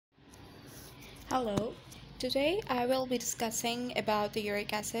Hello. Today I will be discussing about the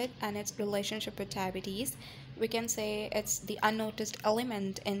uric acid and its relationship with diabetes. We can say it's the unnoticed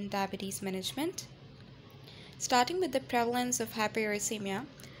element in diabetes management. Starting with the prevalence of hyperuricemia.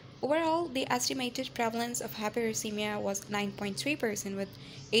 Overall, the estimated prevalence of hyperuricemia was 9.3% with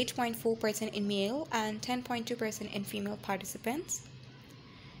 8.4% in male and 10.2% in female participants.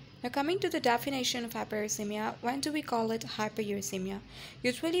 Now coming to the definition of hyperuricemia, when do we call it hyperuricemia?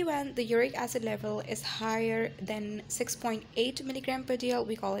 Usually when the uric acid level is higher than 6.8 milligram per dl,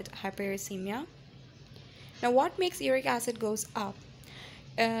 we call it hyperuricemia. Now what makes uric acid goes up?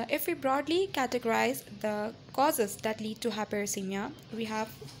 If we broadly categorize the causes that lead to hyperuricemia, we have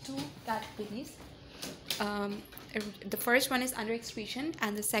two categories. The first one is underexcretion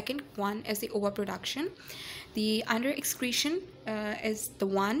and the second one is the overproduction. The underexcretion is the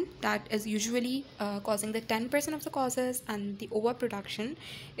one that is usually causing the 10% of the causes, and the overproduction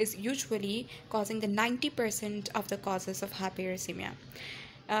is usually causing the 90% of the causes of hyperuricemia.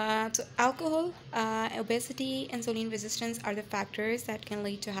 So alcohol, obesity, insulin resistance are the factors that can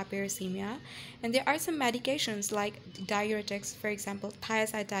lead to hyperuricemia, and there are some medications like diuretics, for example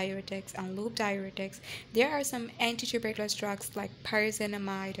thiazide diuretics and loop diuretics. There are some antituberculous drugs like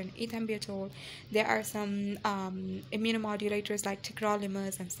pyrazinamide and ethambutol. There are some immunomodulators like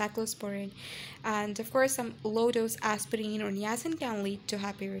tacrolimus and cyclosporin, and of course some low-dose aspirin or niacin can lead to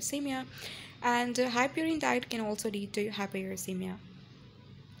hyperuricemia, and a high purine diet can also lead to hyperuricemia.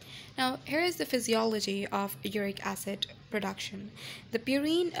 Now, here is the physiology of uric acid production. The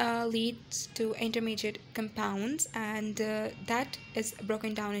purine leads to intermediate compounds, and that is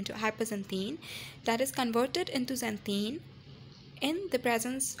broken down into hypoxanthine, that is converted into xanthine in the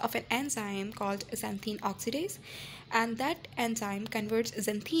presence of an enzyme called xanthine oxidase, and that enzyme converts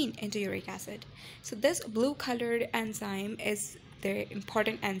xanthine into uric acid. So this blue colored enzyme is the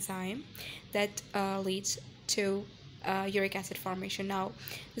important enzyme that leads to uric acid formation. Now,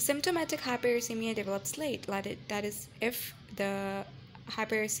 the symptomatic hyperuricemia develops late. That is, if the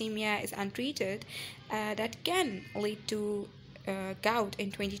hyperuricemia is untreated, that can lead to gout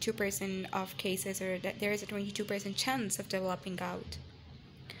in 22% of cases, or that there is a 22% chance of developing gout.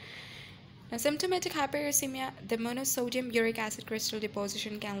 Now, symptomatic hyperuricemia, the monosodium uric acid crystal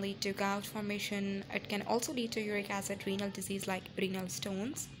deposition can lead to gout formation. It can also lead to uric acid renal disease like renal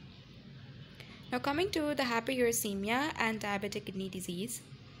stones. Now coming to the hyperuricemia and diabetic kidney disease.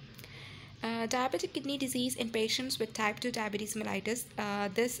 Diabetic kidney disease in patients with type 2 diabetes mellitus.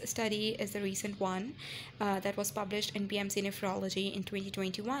 This study is the recent one that was published in BMC Nephrology in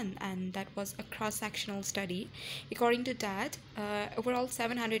 2021, and that was a cross-sectional study. According to that, overall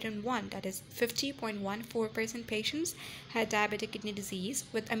 701, that is 50.14% patients had diabetic kidney disease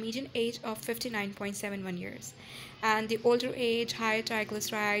with a median age of 59.71 years. And the older age, higher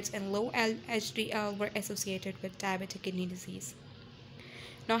triglycerides, and low HDL were associated with diabetic kidney disease.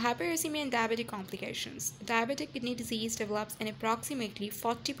 Now, hyperuricemia and diabetic complications. Diabetic kidney disease develops in approximately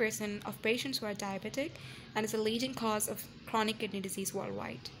 40% of patients who are diabetic and is a leading cause of chronic kidney disease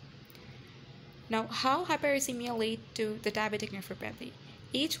worldwide. Now, how hyperuricemia lead to the diabetic nephropathy?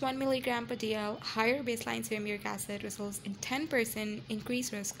 Each 1 milligram per dl higher baseline serum uric acid results in 10%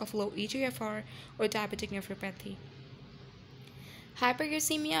 increased risk of low eGFR or diabetic nephropathy.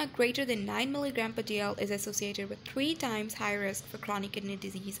 Hyperuricemia greater than 9 mg per dl is associated with 3 times higher risk for chronic kidney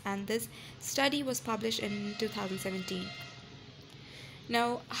disease, and this study was published in 2017.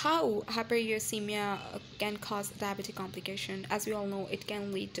 Now, how hyperuricemia can cause diabetic complication? As we all know, it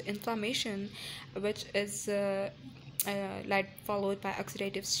can lead to inflammation, which is followed by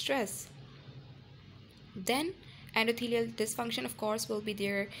oxidative stress. Then endothelial dysfunction, of course, will be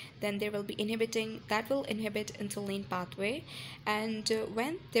there. Then there will be that will inhibit insulin pathway, and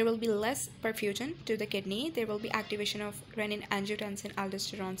when there will be less perfusion to the kidney, there will be activation of renin angiotensin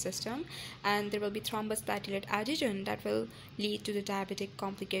aldosterone system, and there will be thrombocytolate adhesion that will lead to the diabetic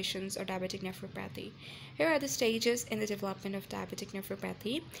complications or diabetic nephropathy. Here are the stages in the development of diabetic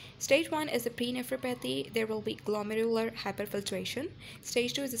nephropathy. Stage 1 is the pre-nephropathy. There will be glomerular hyperfiltration.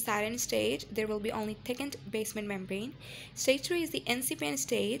 Stage 2 is the silent stage. There will be only thickened basement membrane. Stage 3 is the incipient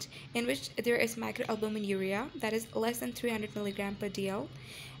stage, in which there is microalbuminuria, that is less than 300 mg per dl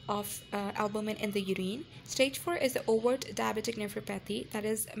of albumin in the urine. Stage 4 is the overt diabetic nephropathy, that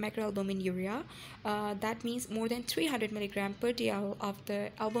is macroalbuminuria. That means more than 300 mg per dl of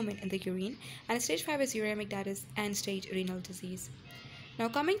the albumin in the urine. And stage 5 is uremic, that is end-stage renal disease. Now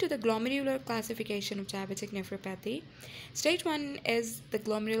coming to the glomerular classification of diabetic nephropathy, stage 1 is the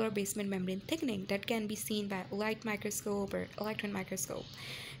glomerular basement membrane thickening that can be seen by light microscope or electron microscope.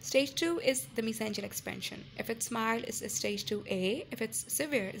 Stage 2 is the mesangial expansion. If it's mild, it's a stage 2A. If it's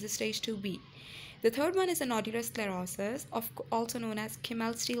severe, it's a stage 2B. The third one is a nodular sclerosis, also known as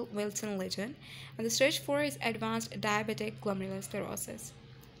Kimmel-Steele-Wilson lesion, and the stage 4 is advanced diabetic glomerular sclerosis.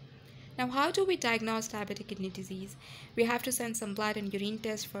 Now, how do we diagnose diabetic kidney disease? We have to send some blood and urine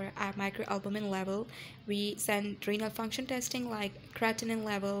tests for our microalbumin level. We send renal function testing like creatinine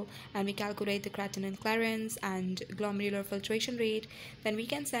level, and we calculate the creatinine clearance and glomerular filtration rate. Then we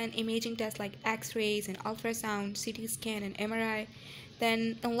can send imaging tests like X-rays and ultrasound, CT scan and MRI.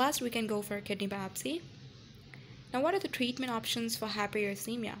 Then last we can go for kidney biopsy. Now, what are the treatment options for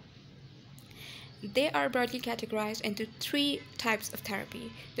hyperuricemia? They are broadly categorized into 3 types of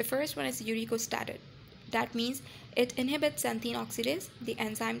therapy. The first one is uricostatin. That means it inhibits xanthine oxidase, the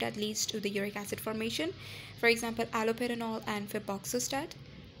enzyme that leads to the uric acid formation, for example, allopurinol and febuxostat.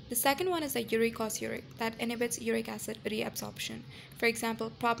 The second one is the uricosuric that inhibits uric acid reabsorption, for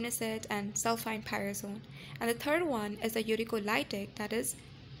example, probenecid and sulfine-pyrazone. And the third one is the uricolytic,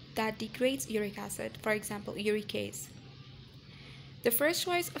 that degrades uric acid, for example, uricase. The first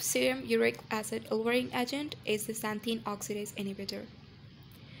choice of serum uric acid lowering agent is the xanthine oxidase inhibitor.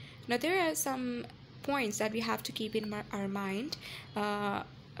 Now, there are some points that we have to keep in our mind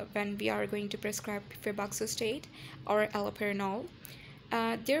when we are going to prescribe febuxostat or allopurinol.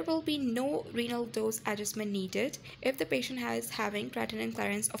 There will be no renal dose adjustment needed if the patient is having creatinine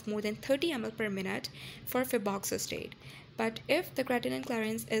clearance of more than 30 ml per minute for febuxostat. But if the creatinine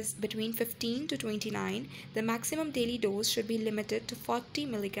clearance is between 15 to 29, the maximum daily dose should be limited to 40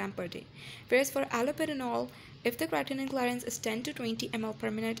 mg per day. Whereas for allopurinol, if the creatinine clearance is 10 to 20 ml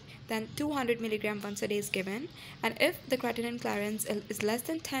per minute, then 200 mg once a day is given. And if the creatinine clearance is less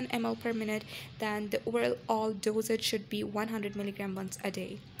than 10 ml per minute, then the overall dosage should be 100 mg once a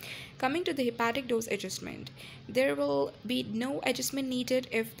day. Coming to the hepatic dose adjustment, there will be no adjustment needed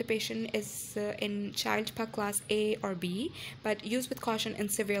if the patient is in Child-Pugh class A or B, but use with caution in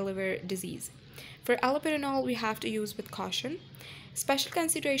severe liver disease. For allopurinol, we have to use with caution. Special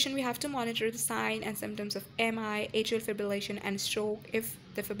consideration, we have to monitor the sign and symptoms of MI, atrial fibrillation, and stroke if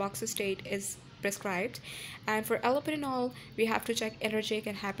the febuxostat is prescribed. And for allopurinol, we have to check allergic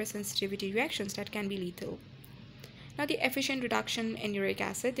and hypersensitivity reactions that can be lethal. Now, the efficient reduction in uric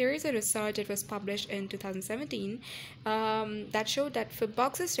acid. There is a research that was published in 2017 that showed that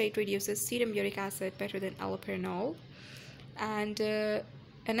febuxostat reduces serum uric acid better than allopurinol. And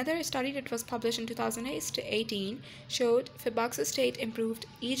another study that was published in 2018 showed febuxostat improved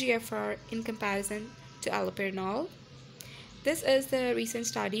eGFR in comparison to allopurinol. This is the recent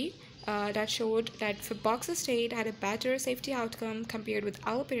study that showed that febuxostat had a better safety outcome compared with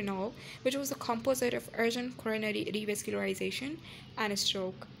allopurinol, which was a composite of urgent coronary revascularization and a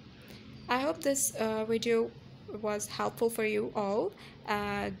stroke. I hope this video was helpful for you all.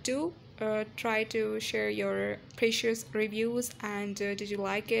 Do try to share your precious reviews, and did you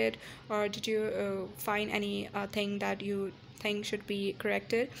like it, or did you find any thing that you think should be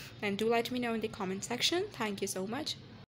corrected? And do let me know in the comment section. Thank you so much.